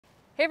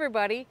Hey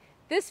everybody,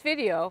 this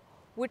video,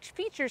 which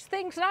features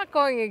things not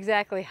going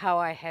exactly how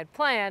I had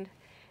planned,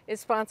 is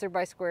sponsored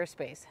by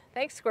Squarespace.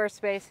 Thanks,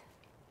 Squarespace.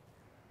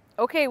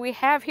 Okay, we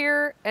have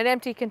here an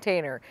empty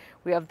container.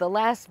 We have the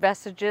last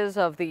vestiges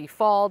of the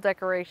fall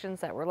decorations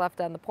that were left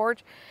on the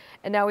porch,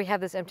 and now we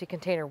have this empty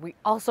container. We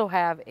also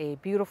have a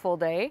beautiful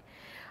day,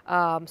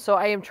 so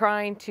I am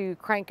trying to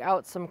crank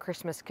out some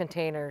Christmas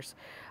containers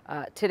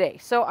today.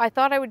 So I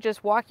thought I would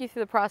just walk you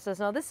through the process.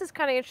 Now this is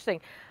kind of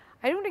interesting.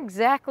 I don't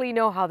exactly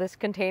know how this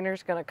container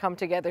is going to come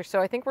together, so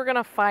I think we're going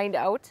to find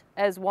out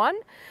as one.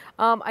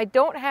 I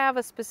don't have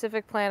a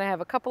specific plan. I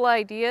have a couple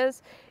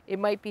ideas. It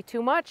might be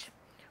too much.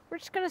 We're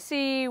just going to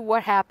see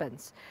what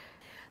happens.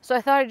 So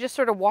I thought I'd just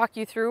sort of walk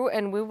you through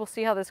and we will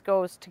see how this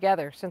goes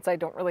together since I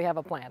don't really have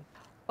a plan.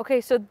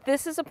 Okay, so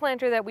this is a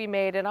planter that we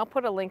made, and I'll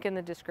put a link in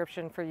the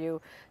description for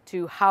you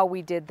to how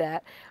we did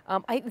that.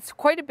 It's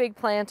quite a big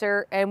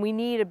planter, and we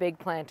need a big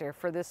planter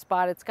for this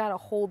spot. It's got to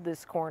hold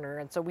this corner,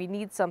 and so we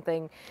need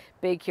something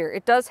big here.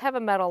 It does have a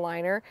metal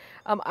liner.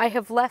 I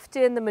have left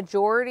in the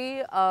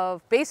majority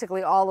of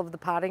basically all of the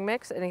potting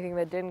mix, anything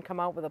that didn't come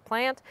out with a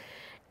plant.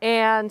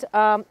 And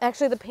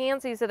actually the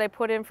pansies that I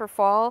put in for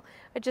fall,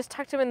 I just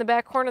tucked them in the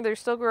back corner. They're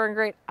still growing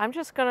great. I'm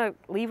just gonna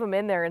leave them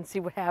in there and see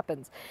what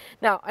happens.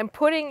 Now I'm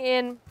putting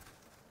in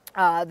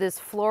this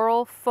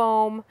floral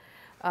foam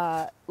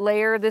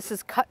layer. This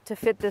is cut to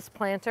fit this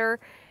planter,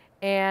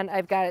 and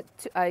I've got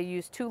it, I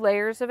used 2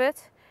 layers of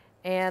it,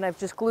 and I've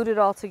just glued it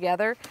all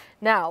together.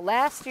 Now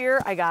last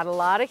year I got a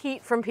lot of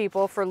heat from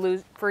people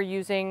for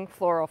using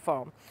floral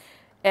foam,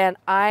 and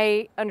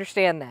I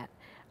understand that.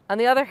 On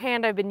the other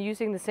hand, I've been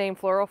using the same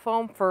floral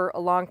foam for a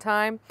long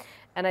time,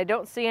 and I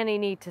don't see any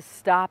need to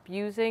stop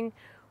using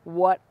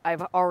what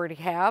I've already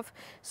have.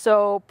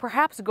 So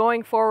perhaps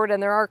going forward,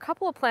 and there are a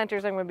couple of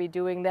planters I'm going to be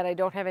doing that I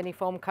don't have any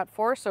foam cut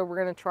for, so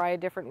we're going to try a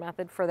different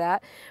method for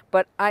that.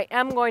 But I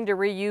am going to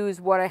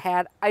reuse what I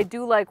had. I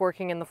do like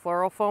working in the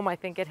floral foam. I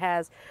think it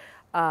has,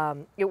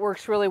 it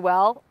works really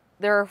well.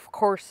 There are, of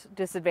course,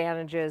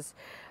 disadvantages,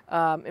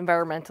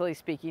 environmentally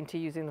speaking, to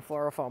using the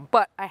floral foam,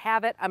 but I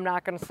have it. I'm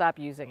not going to stop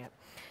using it.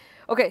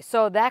 Okay,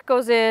 so that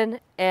goes in,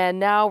 and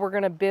now we're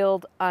going to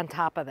build on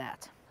top of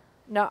that.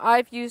 Now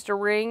I've used a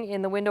ring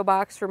in the window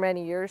box for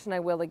many years, and I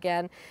will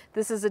again.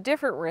 This is a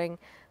different ring.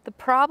 The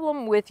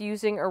problem with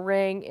using a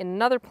ring in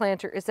another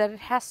planter is that it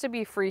has to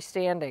be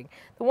freestanding.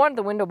 The one in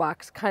the window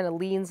box kind of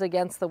leans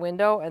against the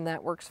window, and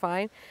that works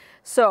fine.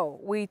 So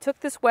we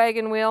took this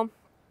wagon wheel,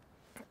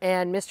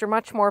 and Mr.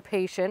 Much More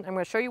Patient, I'm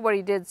going to show you what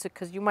he did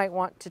because you might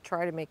want to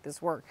try to make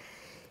this work.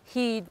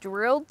 He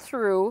drilled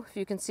through, if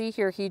you can see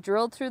here, he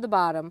drilled through the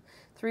bottom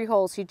 3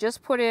 holes. He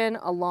just put in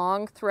a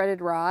long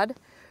threaded rod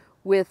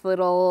with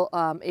little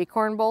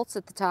acorn bolts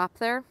at the top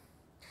there.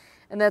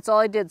 And that's all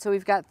I did. So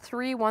we've got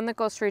 3, one that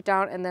goes straight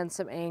down and then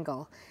some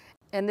angle.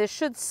 And this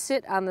should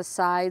sit on the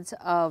sides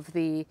of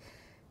the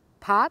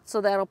pot,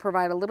 so that'll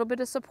provide a little bit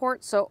of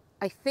support. So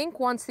I think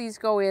once these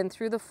go in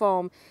through the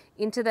foam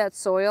into that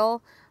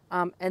soil,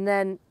 and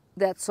then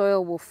that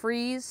soil will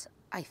freeze,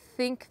 I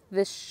think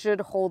this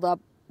should hold up,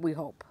 we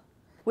hope.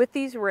 With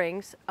these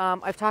rings,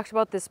 I've talked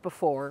about this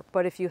before,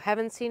 but if you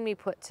haven't seen me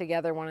put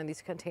together one of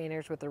these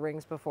containers with the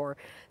rings before,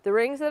 the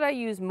rings that I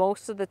use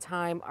most of the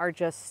time are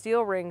just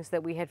steel rings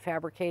that we had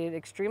fabricated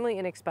extremely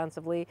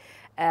inexpensively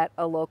at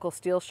a local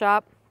steel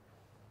shop.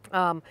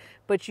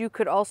 But you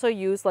could also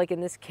use, like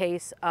in this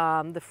case,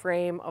 the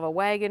frame of a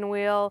wagon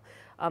wheel.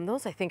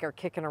 Those I think are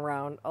kicking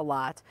around a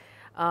lot.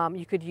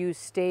 You could use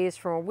stays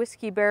from a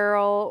whiskey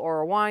barrel or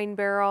a wine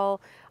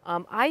barrel.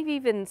 I've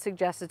even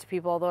suggested to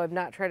people, although I've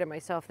not tried it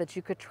myself, that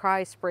you could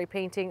try spray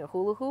painting a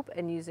hula hoop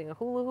and using a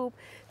hula hoop.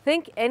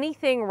 Think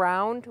anything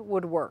round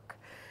would work.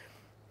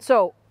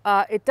 So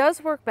it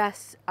does work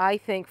best, I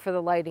think, for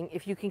the lighting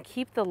if you can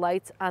keep the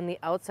lights on the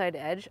outside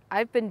edge.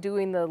 I've been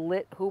doing the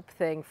lit hoop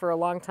thing for a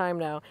long time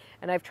now,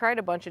 and I've tried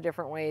a bunch of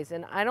different ways,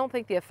 and I don't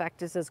think the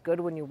effect is as good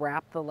when you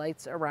wrap the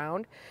lights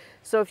around.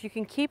 So if you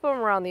can keep them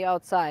around the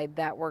outside,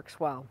 that works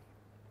well.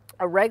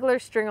 A regular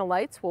string of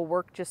lights will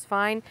work just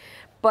fine,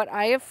 but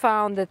I have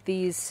found that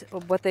these,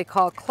 what they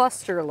call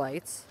cluster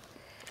lights,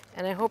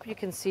 and I hope you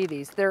can see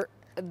these,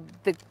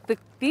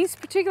 these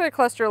particular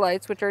cluster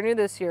lights, which are new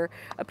this year,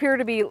 appear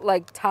to be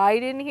like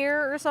tied in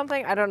here or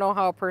something. I don't know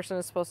how a person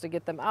is supposed to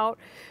get them out,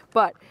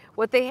 but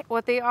what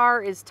they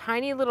are is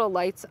tiny little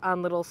lights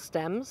on little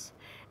stems,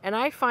 and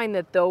I find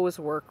that those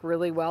work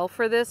really well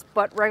for this,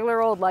 but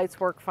regular old lights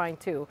work fine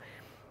too.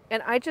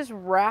 And I just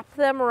wrap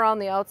them around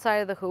the outside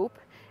of the hoop,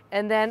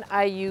 and then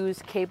I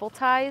use cable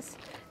ties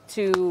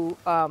to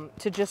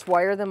just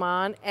wire them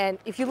on. And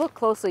if you look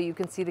closely, you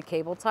can see the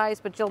cable ties,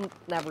 but you'll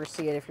never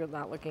see it if you're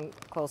not looking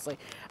closely.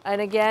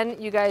 And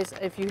again, you guys,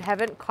 if you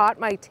haven't caught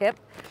my tip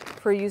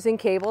for using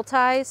cable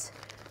ties,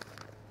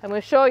 I'm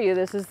going to show you.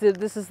 This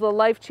is the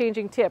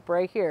life-changing tip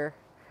right here.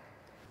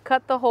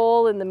 Cut the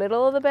hole in the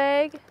middle of the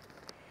bag,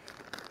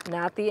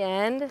 not the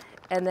end,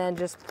 and then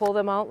just pull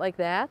them out like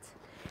that.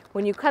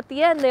 When you cut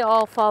the end, they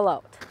all fall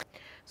out.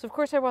 So of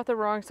course I bought the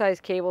wrong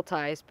size cable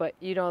ties, but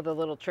you know the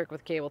little trick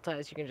with cable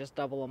ties, you can just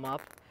double them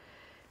up.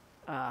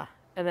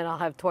 and then I'll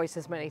have twice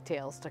as many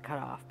tails to cut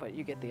off, but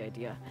you get the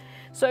idea.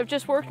 So I've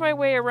just worked my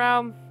way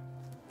around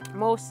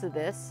most of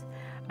this.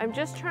 I'm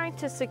just trying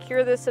to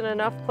secure this in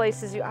enough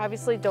places. You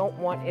obviously don't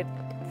want it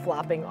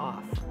flopping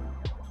off.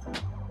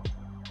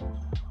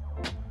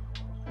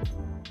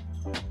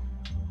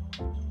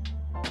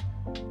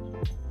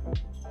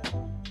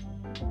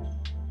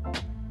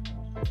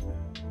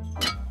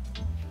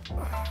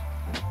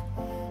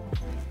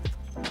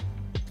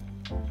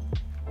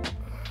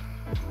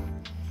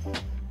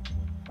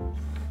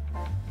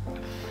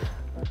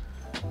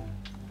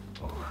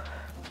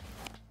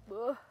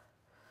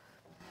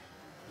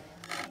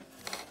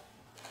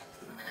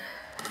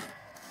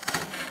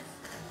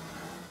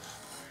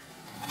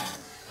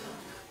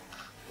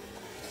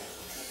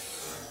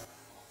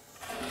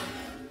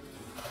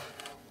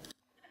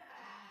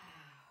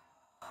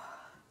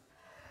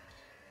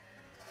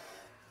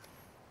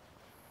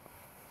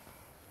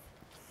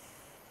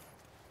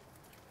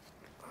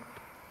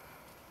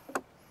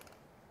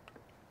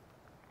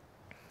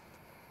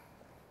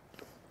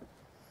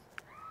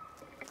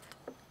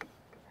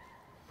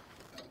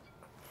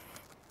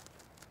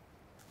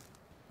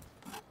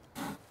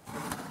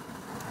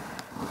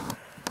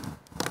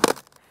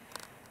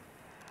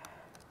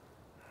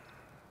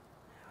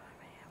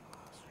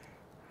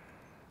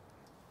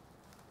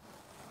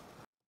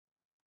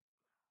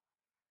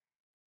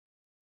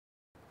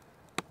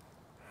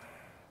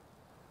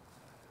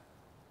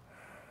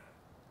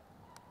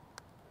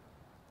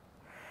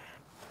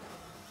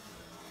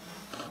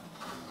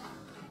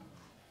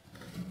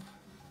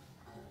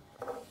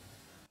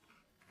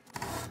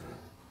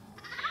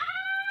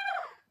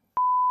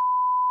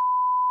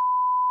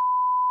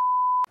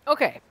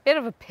 Okay, bit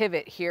of a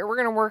pivot here. We're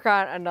gonna work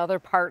on another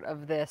part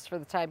of this for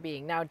the time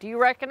being. Now, do you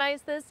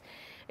recognize this?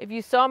 If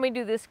you saw me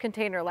do this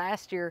container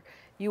last year,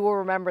 you will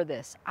remember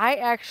this.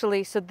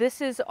 So this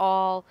is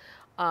all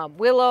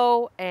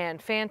willow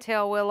and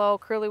fantail willow,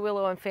 curly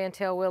willow and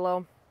fantail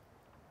willow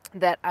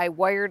that I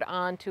wired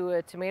onto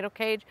a tomato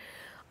cage.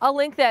 I'll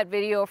link that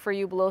video for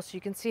you below so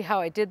you can see how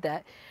I did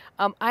that.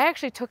 I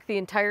actually took the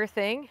entire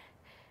thing,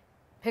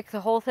 picked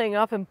the whole thing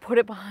up and put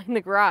it behind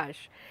the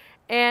garage.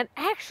 And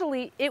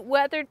actually, it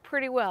weathered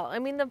pretty well. I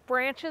mean, the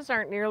branches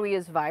aren't nearly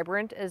as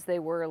vibrant as they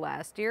were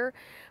last year,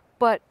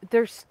 but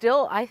they're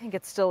still, I think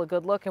it's still a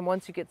good look. And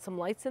once you get some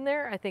lights in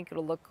there, I think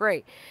it'll look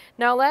great.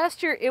 Now,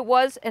 last year it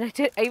was, and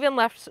I even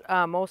left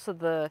most of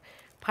the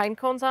pine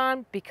cones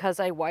on because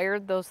I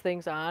wired those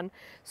things on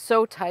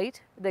so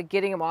tight that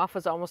getting them off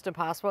was almost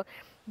impossible.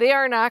 They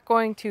are not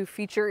going to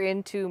feature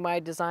into my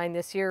design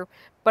this year,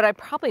 but I'm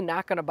probably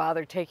not going to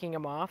bother taking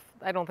them off.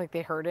 I don't think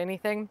they hurt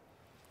anything.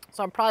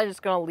 So I'm probably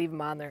just going to leave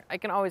them on there. I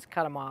can always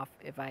cut them off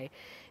if I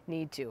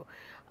need to.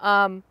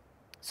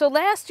 So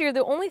last year,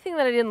 the only thing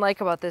that I didn't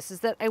like about this is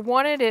that I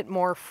wanted it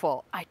more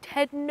full. I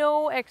had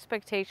no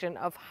expectation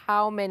of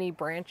how many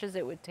branches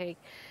it would take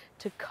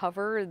to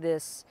cover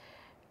this,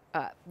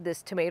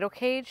 this tomato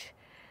cage.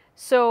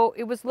 So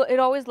it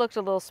always looked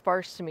a little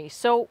sparse to me.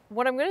 So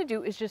what I'm going to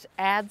do is just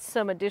add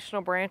some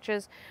additional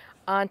branches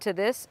onto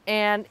this.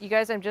 And you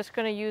guys, I'm just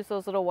going to use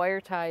those little wire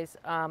ties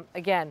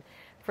again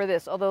for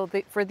this, although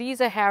for these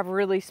I have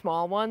really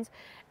small ones,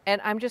 and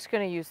I'm just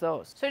going to use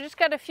those. So I just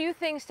got a few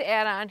things to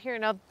add on here.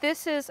 Now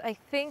this is, I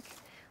think,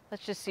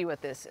 let's just see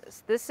what this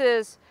is. This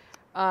is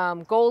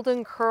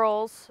Golden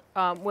Curls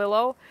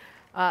willow,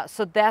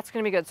 so that's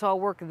going to be good. So I'll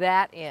work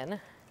that in.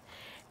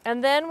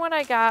 And then what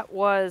I got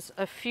was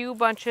a few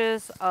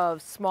bunches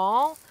of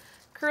small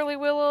curly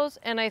willows,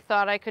 and I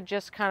thought I could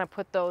just kind of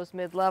put those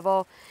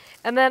mid-level.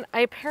 And then I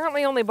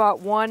apparently only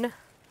bought one,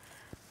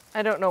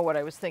 I don't know what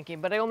I was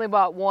thinking, but I only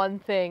bought one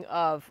thing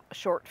of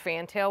short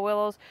fantail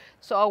willows,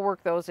 so I'll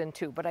work those in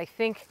too. But I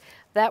think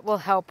that will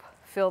help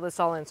fill this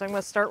all in. So I'm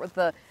going to start with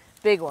the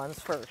big ones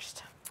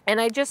first.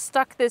 And I just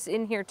stuck this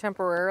in here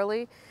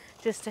temporarily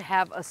just to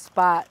have a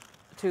spot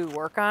to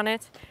work on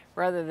it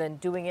rather than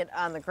doing it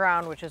on the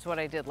ground, which is what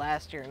I did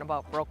last year and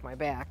about broke my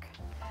back.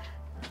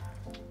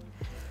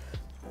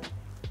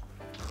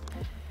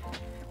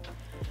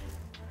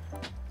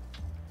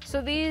 So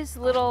these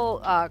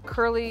little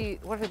curly,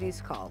 what are these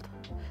called?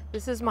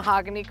 This is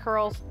mahogany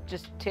curls,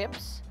 just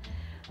tips.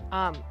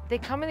 They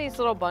come in these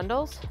little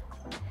bundles.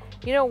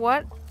 You know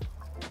what?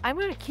 I'm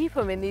gonna keep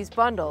them in these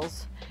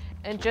bundles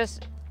and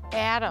just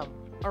add them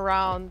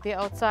around the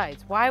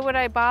outsides. Why would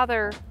I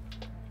bother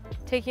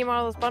taking them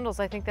out of those bundles?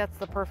 I think that's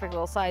the perfect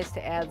little size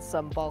to add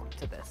some bulk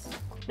to this.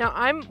 Now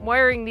I'm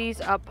wiring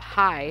these up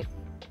high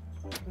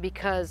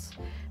because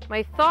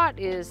my thought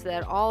is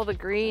that all the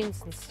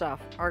greens and stuff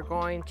are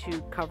going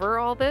to cover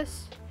all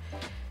this.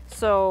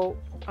 So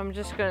I'm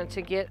just going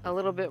to get a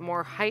little bit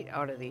more height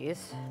out of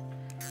these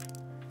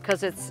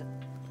because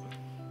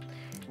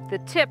the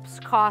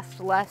tips cost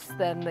less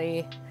than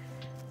the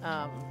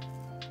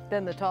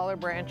taller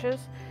branches.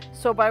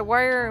 So by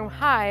wiring them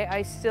high,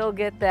 I still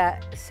get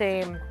that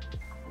same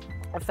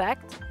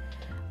effect,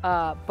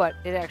 but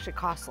it actually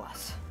costs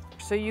less.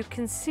 So you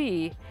can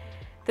see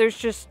there's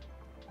just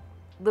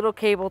little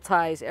cable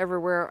ties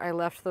everywhere. I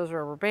left those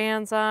rubber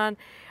bands on.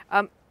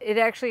 It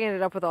actually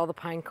ended up with all the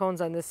pine cones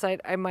on this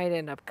side. I might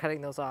end up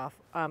cutting those off,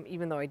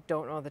 even though I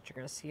don't know that you're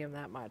going to see them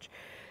that much.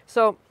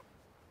 So,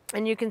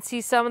 and you can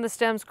see some of the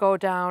stems go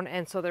down,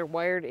 and so they're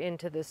wired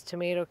into this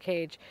tomato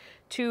cage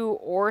 2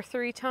 or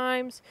 3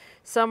 times.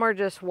 Some are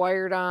just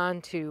wired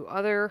on to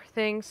other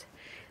things.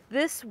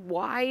 This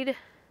wide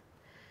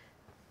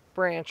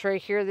branch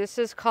right here, this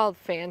is called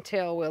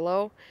fantail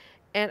willow,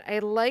 and I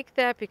like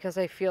that because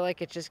I feel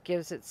like it just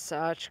gives it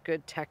such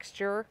good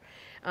texture.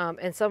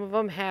 And some of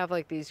them have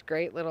like these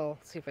great little,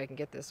 see if I can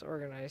get this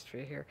organized for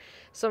you here.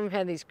 Some of them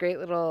have these great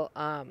little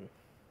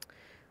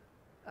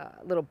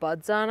little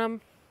buds on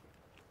them.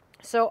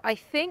 So I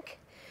think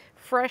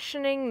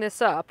freshening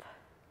this up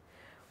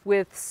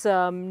with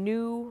some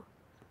new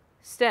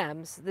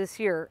stems this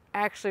year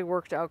actually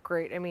worked out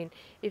great. I mean,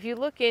 if you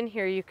look in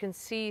here, you can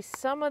see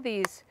some of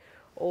these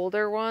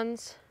older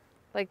ones,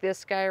 like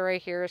this guy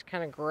right here is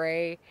kind of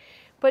gray.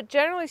 But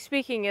generally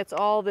speaking, it's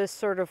all this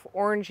sort of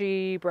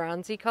orangey,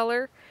 bronzy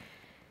color.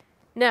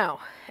 Now,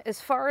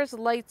 as far as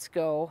lights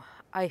go,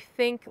 I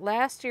think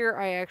last year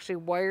I actually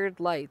wired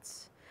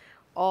lights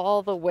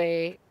all the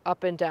way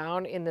up and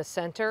down in the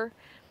center.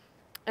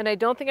 And I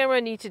don't think I'm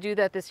going to need to do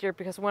that this year,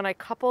 because when I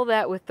couple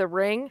that with the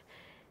ring,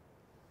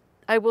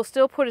 I will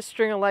still put a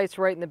string of lights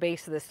right in the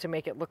base of this to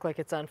make it look like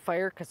it's on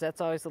fire, because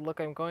that's always the look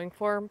I'm going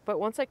for. But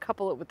once I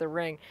couple it with the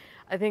ring,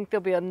 I think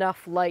there'll be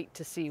enough light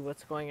to see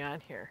what's going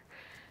on here.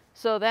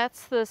 So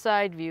that's the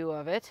side view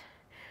of it.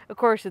 Of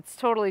course, it's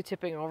totally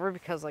tipping over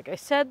because, like I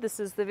said, this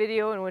is the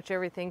video in which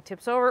everything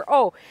tips over.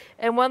 Oh,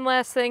 and one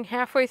last thing,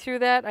 halfway through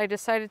that, I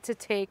decided to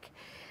take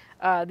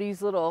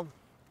these little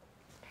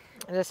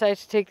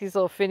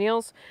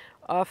finials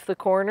off the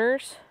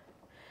corners.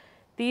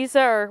 These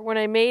are, when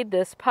I made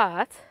this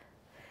pot,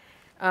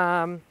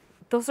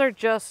 those are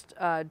just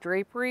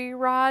drapery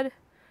rod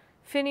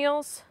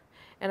finials,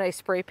 and I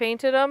spray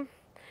painted them.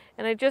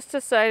 And I just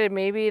decided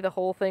maybe the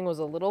whole thing was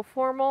a little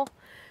formal,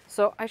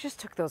 so I just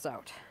took those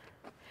out.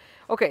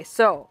 Okay,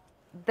 so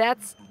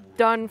that's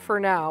done for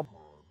now.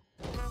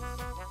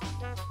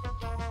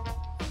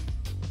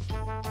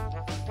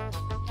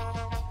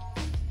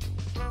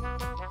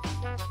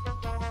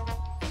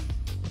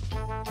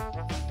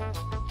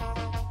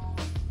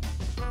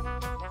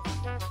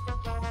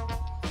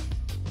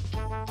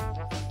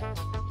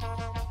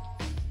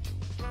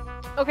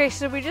 Okay,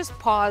 so we just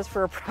pause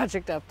for a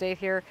project update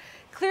here.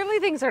 Clearly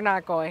things are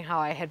not going how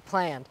I had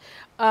planned.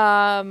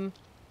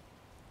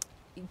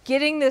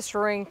 Getting this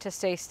ring to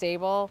stay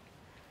stable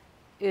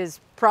is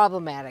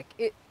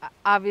problematic.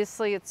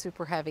 Obviously it's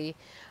super heavy.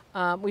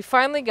 We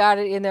finally got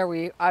it in there.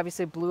 We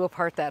obviously blew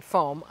apart that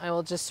foam. I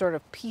will just sort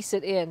of piece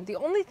it in. The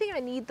only thing I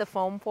need the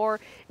foam for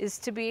is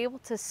to be able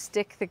to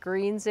stick the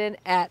greens in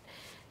at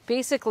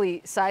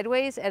basically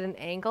sideways at an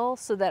angle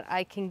so that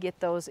I can get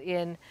those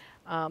in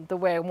the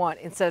way I want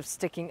instead of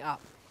sticking up.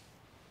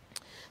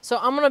 So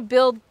I'm going to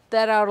build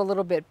that out a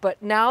little bit, but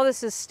now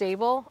this is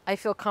stable. I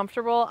feel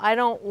comfortable. I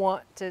don't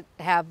want to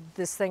have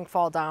this thing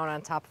fall down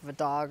on top of a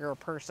dog or a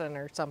person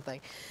or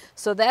something.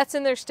 So that's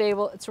in there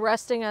stable. It's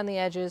resting on the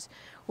edges.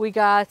 We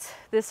got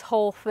this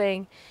whole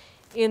thing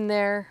in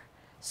there.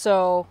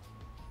 So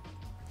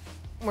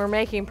we're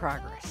making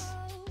progress.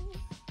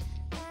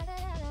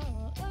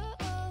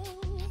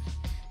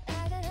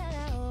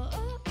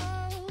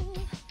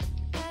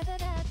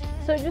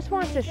 So I just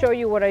wanted to show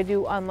you what I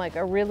do on like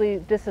a really,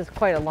 this is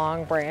quite a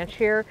long branch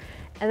here,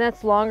 and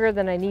that's longer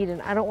than I need,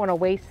 and I don't want to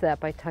waste that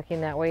by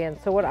tucking that way in.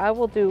 So what I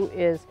will do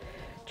is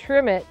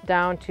trim it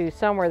down to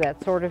somewhere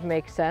that sort of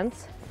makes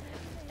sense,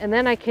 and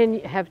then I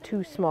can have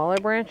 2 smaller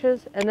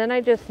branches, and then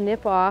I just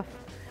nip off,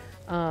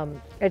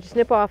 the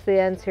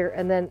ends here,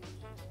 and then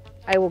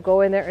I will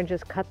go in there and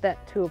just cut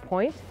that to a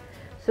point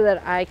so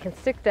that I can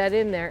stick that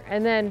in there,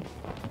 and then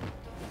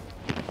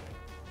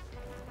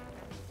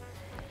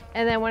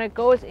when it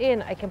goes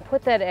in, I can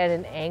put that at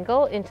an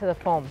angle into the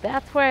foam.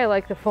 That's why I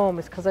like the foam,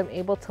 is because I'm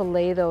able to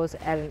lay those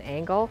at an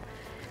angle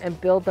and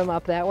build them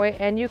up that way.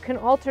 And you can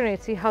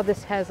alternate, see how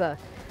this has a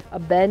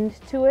bend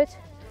to it?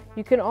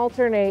 You can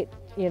alternate,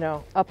 you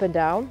know, up and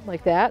down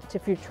like that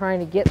if you're trying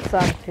to get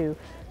some to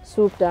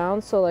swoop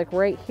down. So like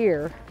right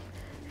here,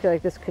 I feel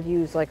like this could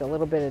use like a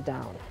little bit of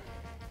down.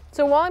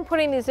 So while I'm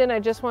putting these in, I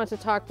just wanted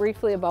to talk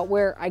briefly about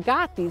where I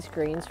got these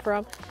greens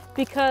from,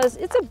 because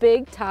it's a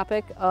big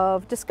topic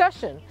of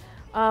discussion.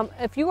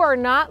 If you are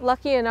not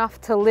lucky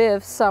enough to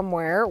live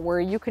somewhere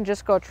where you can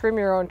just go trim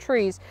your own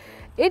trees,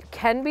 it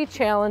can be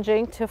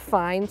challenging to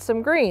find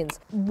some greens.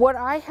 What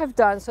I have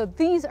done, so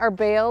these are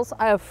bales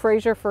of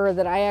Fraser fir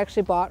that I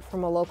actually bought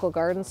from a local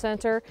garden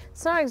center.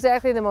 It's not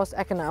exactly the most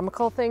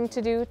economical thing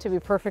to do, to be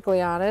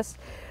perfectly honest,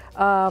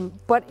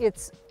 but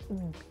it's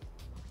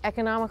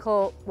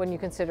economical when you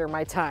consider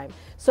my time.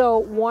 So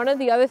one of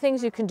the other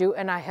things you can do,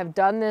 and I have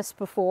done this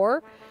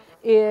before,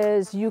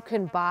 is you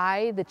can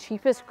buy the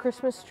cheapest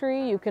Christmas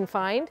tree you can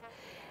find.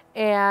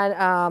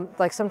 And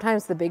like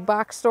sometimes the big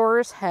box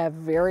stores have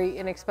very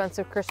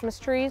inexpensive Christmas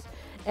trees,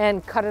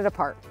 and cut it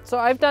apart. So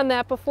I've done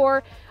that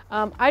before.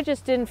 I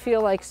just didn't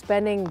feel like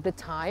spending the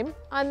time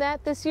on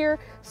that this year,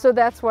 so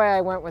that's why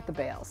I went with the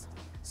bales.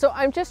 So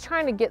I'm just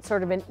trying to get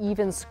sort of an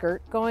even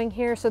skirt going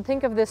here, so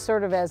think of this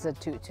sort of as a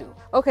tutu.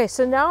 Okay,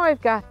 so now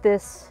I've got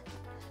this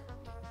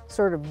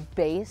sort of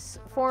base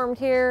formed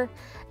here,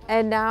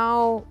 and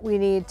now we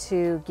need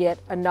to get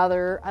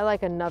another, I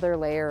like another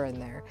layer in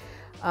there.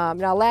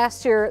 Now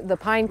last year the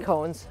pine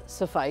cones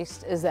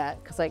sufficed, is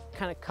that because I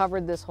kind of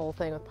covered this whole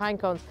thing with pine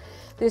cones.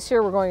 This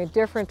year we're going a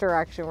different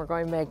direction. We're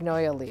going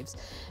magnolia leaves.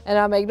 And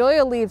on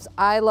magnolia leaves,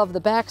 I love the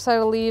back side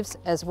of leaves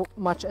as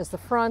much as the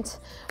front.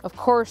 Of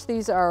course,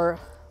 these are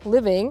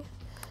living,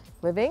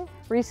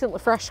 recently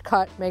fresh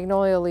cut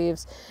magnolia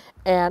leaves.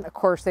 And of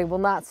course they will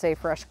not stay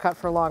fresh cut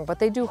for long, but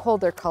they do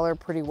hold their color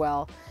pretty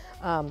well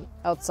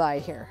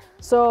outside here.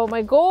 So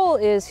my goal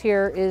is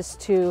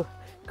to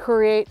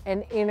create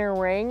an inner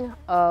ring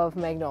of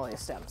magnolia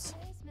stems.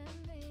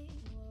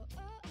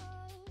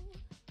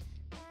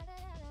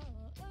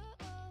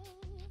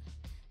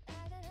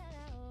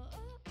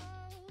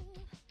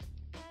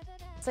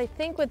 So I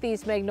think with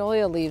these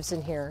magnolia leaves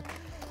in here,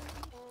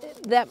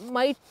 that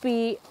might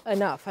be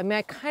enough. I mean,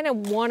 I kind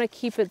of want to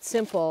keep it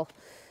simple.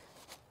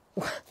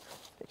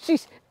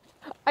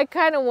 I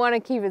kind of want to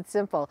keep it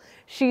simple.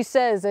 She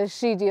says as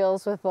she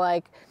deals with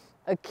like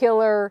a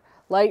killer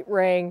light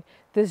ring,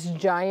 this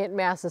giant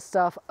mass of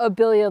stuff, a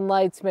billion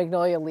lights,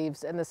 magnolia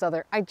leaves, and this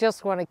other. I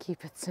just want to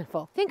keep it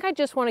simple. I think I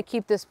just want to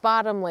keep this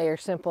bottom layer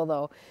simple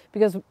though,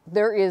 because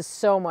there is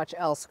so much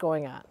else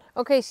going on.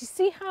 Okay, so you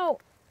see how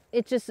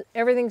it just,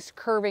 everything's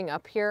curving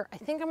up here? I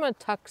think I'm going to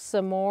tuck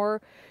some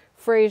more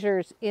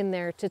Frasers in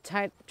there to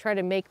try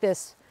to make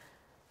this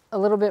a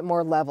little bit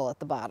more level at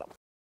the bottom.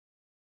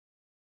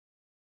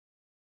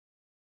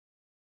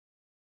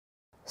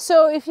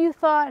 So if you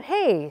thought,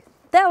 hey,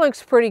 that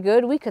looks pretty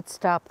good, we could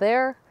stop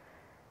there.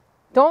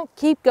 Don't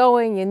keep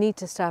going, you need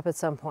to stop at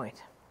some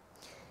point.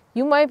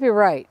 You might be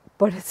right,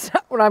 but it's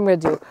not what I'm gonna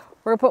do.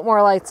 We're gonna put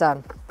more lights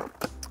on.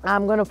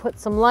 I'm gonna put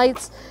some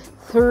lights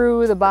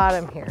through the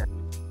bottom here.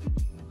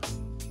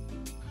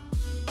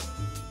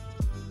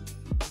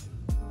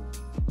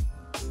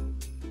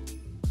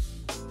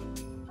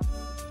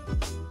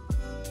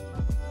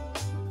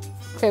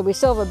 Okay, we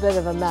still have a bit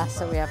of a mess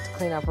that we have to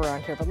clean up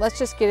around here, but let's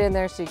just get in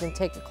there so you can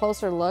take a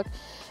closer look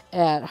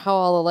at how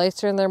all the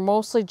lights are in there.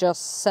 Mostly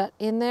just set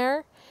in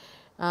there.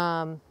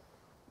 I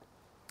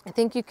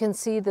think you can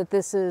see that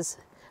this is,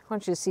 I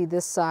want you to see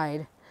this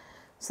side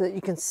so that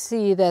you can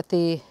see that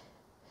the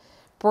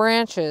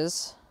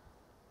branches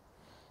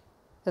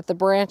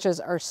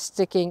are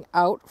sticking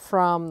out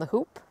from the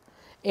hoop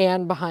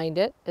and behind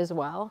it as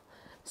well.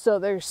 So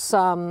there's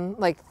some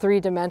like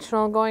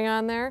three-dimensional going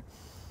on there.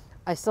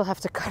 I still have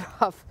to cut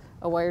off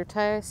a wire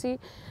tie, I see.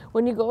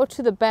 When you go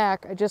to the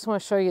back, I just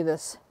want to show you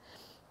this.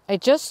 I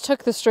just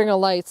took the string of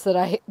lights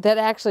that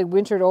actually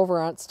wintered over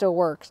on, it still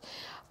works.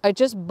 I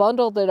just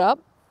bundled it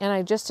up and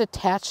I just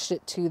attached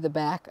it to the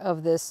back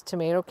of this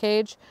tomato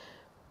cage.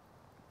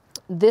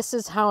 This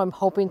is how I'm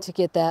hoping to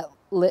get that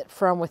lit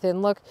from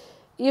within look.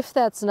 If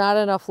that's not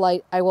enough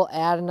light, I will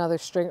add another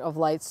string of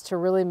lights to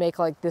really make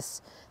like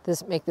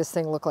make this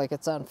thing look like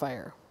it's on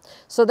fire.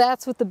 So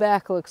that's what the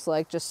back looks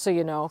like, just so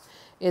you know.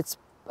 It's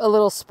a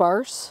little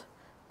sparse.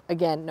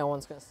 Again, no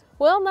one's gonna see.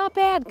 Well, not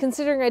bad,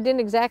 considering I didn't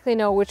exactly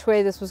know which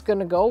way this was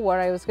gonna go, what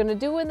I was gonna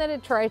do, and then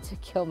it tried to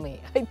kill me.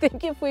 I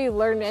think if we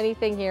learned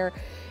anything here,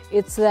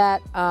 it's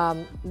that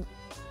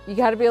you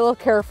gotta be a little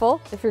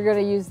careful if you're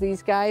gonna use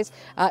these guys.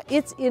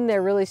 It's in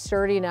there really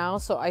sturdy now,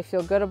 so I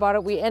feel good about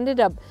it. We ended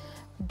up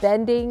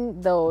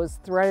bending those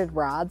threaded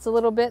rods a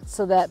little bit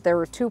so that there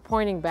were two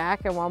pointing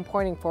back and one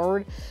pointing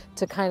forward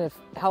to kind of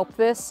help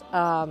this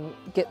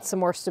get some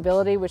more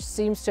stability, which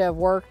seems to have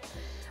worked.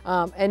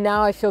 And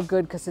now I feel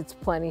good because it's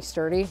plenty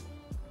sturdy.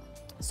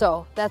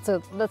 So that's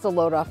a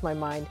load off my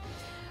mind.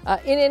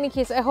 In any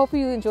case, I hope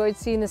you enjoyed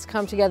seeing this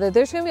come together.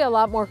 There's going to be a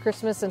lot more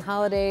Christmas and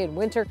holiday and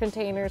winter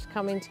containers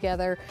coming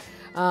together.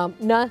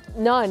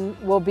 None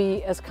will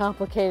be as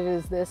complicated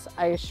as this,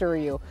 I assure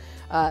you.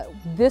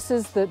 This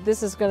is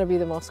going to be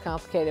the most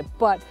complicated,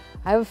 but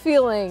I have a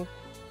feeling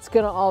it's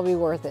going to all be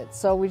worth it.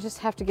 So we just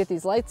have to get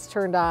these lights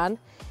turned on,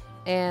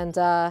 and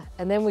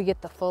then we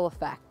get the full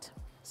effect.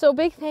 So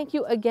big thank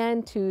you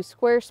again to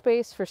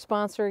Squarespace for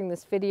sponsoring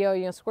this video.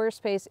 You know,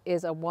 Squarespace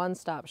is a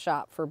one-stop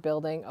shop for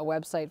building a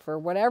website for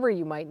whatever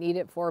you might need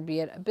it for,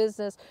 be it a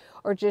business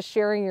or just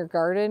sharing your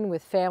garden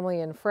with family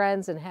and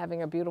friends and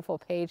having a beautiful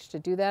page to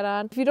do that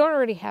on. If you don't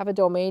already have a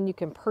domain, you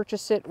can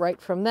purchase it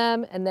right from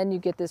them, and then you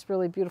get this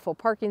really beautiful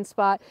parking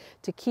spot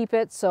to keep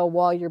it, so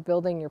while you're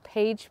building your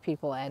page,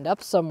 people end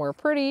up somewhere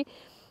pretty.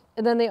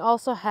 And then they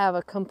also have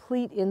a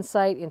complete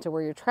insight into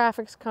where your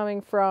traffic's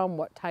coming from,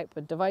 what type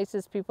of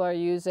devices people are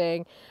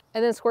using.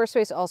 And then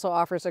Squarespace also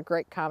offers a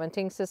great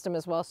commenting system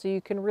as well, so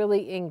you can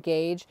really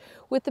engage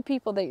with the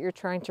people that you're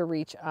trying to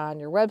reach on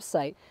your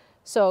website.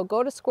 So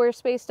go to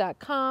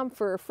squarespace.com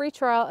for a free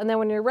trial, and then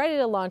when you're ready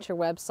to launch your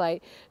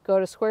website, go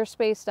to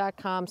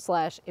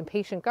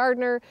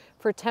squarespace.com/impatientgardener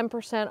for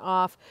 10%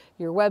 off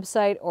your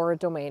website or a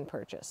domain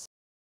purchase.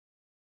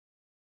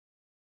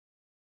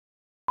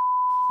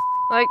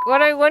 Like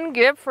what I wouldn't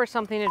give for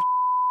something to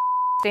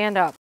stand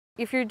up.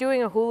 If you're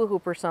doing a hula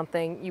hoop or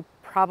something, you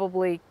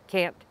probably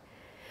can't.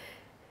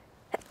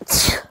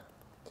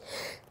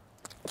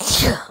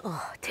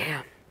 Oh,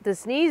 damn. The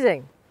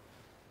sneezing.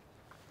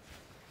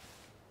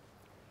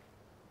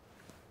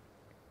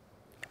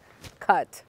 Cut.